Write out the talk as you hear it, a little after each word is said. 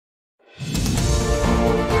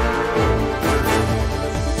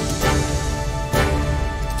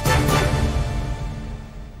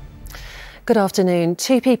Good afternoon.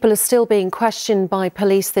 Two people are still being questioned by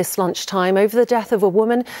police this lunchtime over the death of a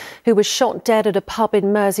woman who was shot dead at a pub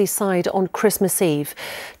in Merseyside on Christmas Eve.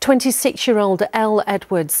 26-year-old Elle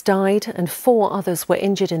Edwards died and 4 others were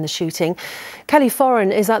injured in the shooting. Kelly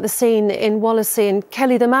Foran is at the scene in Wallasey. And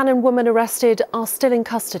Kelly, the man and woman arrested are still in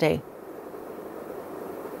custody.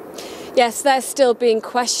 Yes, they're still being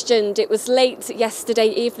questioned. It was late yesterday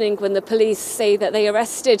evening when the police say that they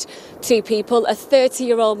arrested 2 people, a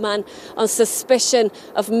 30-year-old man on suspicion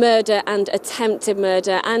of murder and attempted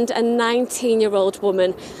murder, and a 19-year-old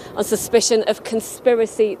woman on suspicion of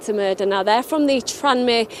conspiracy to murder. Now, they're from the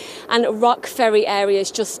Tranmere and Rock Ferry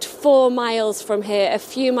areas, just 4 miles from here, a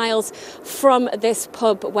few miles from this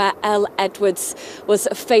pub where Elle Edwards was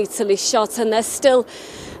fatally shot. And there's still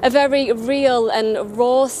a very real and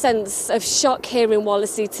raw sense of shock here in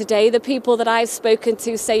Wallasey today. The people that I've spoken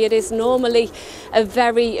to say it is normally a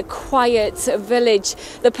very quiet village.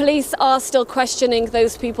 The police are still questioning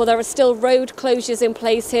those people. There are still road closures in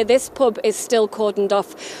place here. This pub is still cordoned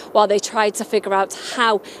off while they try to figure out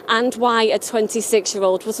how and why a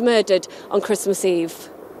 26-year-old was murdered on Christmas Eve.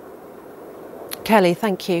 Kelly,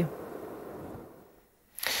 thank you.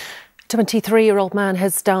 A 23-year-old man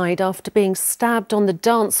has died after being stabbed on the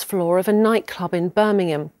dance floor of a nightclub in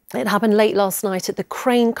Birmingham. It happened late last night at the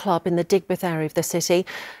Crane Club in the Digbeth area of the city.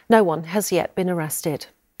 No one has yet been arrested.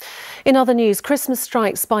 In other news, Christmas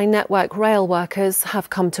strikes by Network rail workers have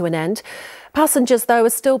come to an end. Passengers, though, are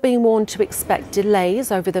still being warned to expect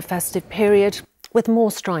delays over the festive period, with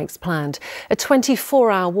more strikes planned. A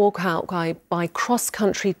 24-hour walkout by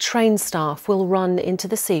cross-country train staff will run into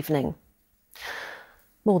this evening.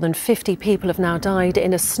 More than 50 people have now died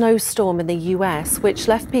in a snowstorm in the US, which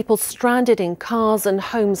left people stranded in cars and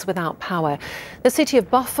homes without power. The city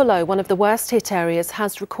of Buffalo, one of the worst hit areas,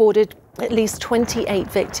 has recorded at least 28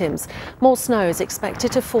 victims. More snow is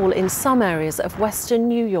expected to fall in some areas of western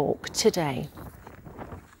New York today.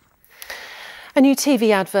 A new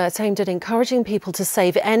TV advert aimed at encouraging people to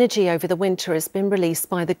save energy over the winter has been released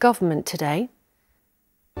by the government today.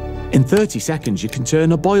 In 30 seconds, you can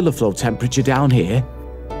turn a boiler flow temperature down here,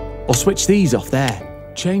 or switch these off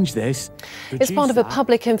there. Change this. It's part of a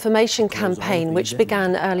public information campaign which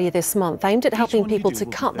began earlier this month, aimed at helping people to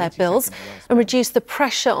cut their bills and reduce the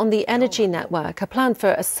pressure on the energy network. A plan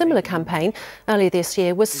for a similar campaign earlier this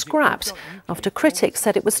year was scrapped after critics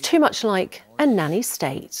said it was too much like a nanny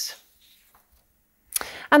state.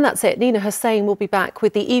 And that's it. Nina Hussain will be back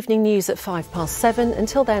with the evening news at 7:05.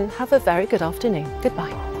 Until then, have a very good afternoon.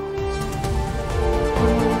 Goodbye.